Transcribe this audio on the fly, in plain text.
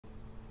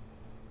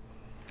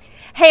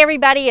Hey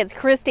everybody, it's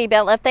Christy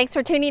Bentliff. Thanks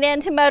for tuning in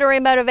to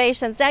Motoring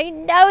Motivations. Now you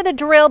know the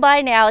drill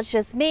by now. It's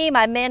just me,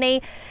 my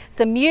Mini,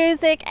 some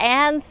music,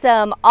 and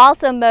some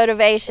awesome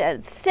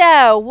motivation.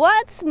 So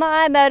what's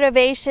my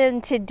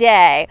motivation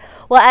today?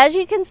 Well, as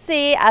you can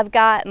see, I've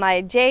got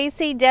my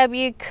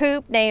JCW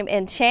coupe named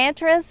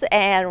Enchantress,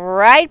 and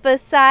right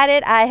beside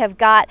it I have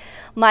got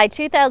my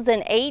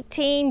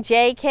 2018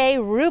 JK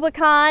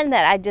Rubicon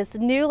that I just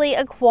newly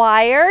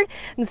acquired.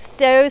 I'm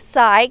so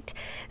psyched.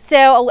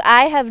 So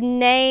I have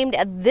named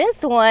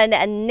this one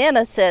a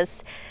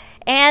Nemesis,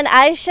 and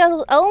I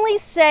shall only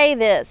say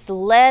this: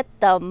 let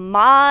the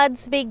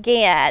mods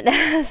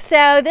begin.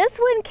 So this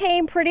one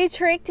came pretty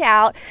tricked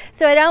out,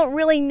 so I don't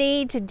really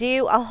need to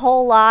do a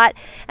whole lot,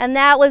 and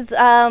that was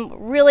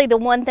really the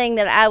one thing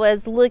that I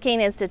was looking,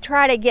 is to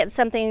try to get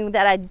something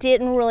that I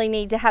didn't really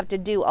need to have to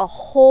do a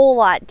whole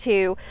lot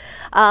to,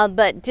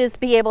 but just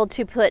be able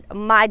to put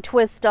my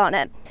twist on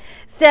it.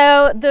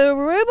 So the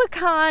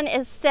Rubicon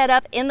is set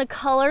up in the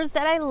colors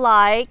that I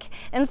like,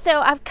 and so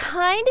I've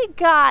kind of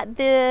got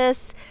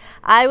this,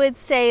 I would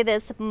say,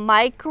 this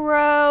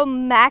macro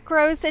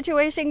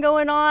situation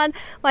going on.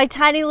 My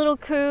tiny little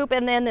coupe,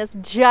 and then this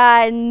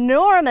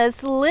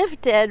ginormous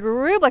lifted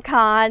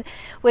Rubicon,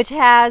 which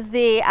has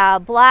the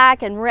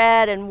black and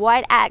red and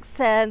white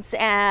accents,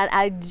 and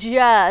I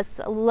just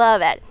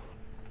love it.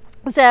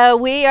 So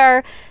we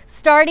are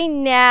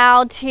starting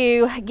now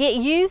to get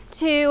used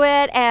to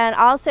it, and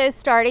also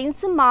starting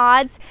some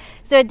mods.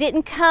 So it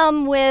didn't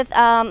come with,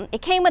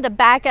 it came with a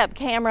backup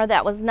camera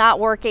that was not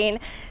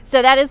working.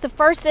 So that is the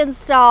first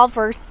install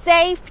for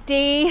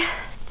safety.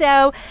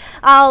 So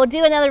I'll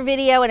do another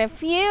video in a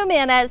few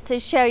minutes to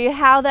show you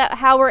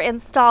how we're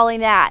installing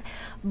that.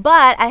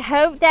 But I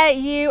hope that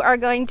you are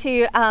going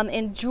to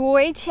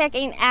enjoy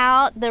checking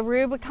out the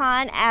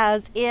Rubicon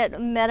as it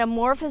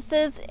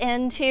metamorphoses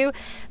into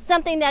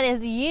something that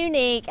is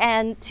unique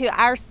and to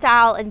our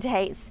style and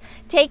taste.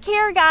 Take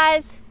care,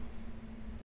 guys.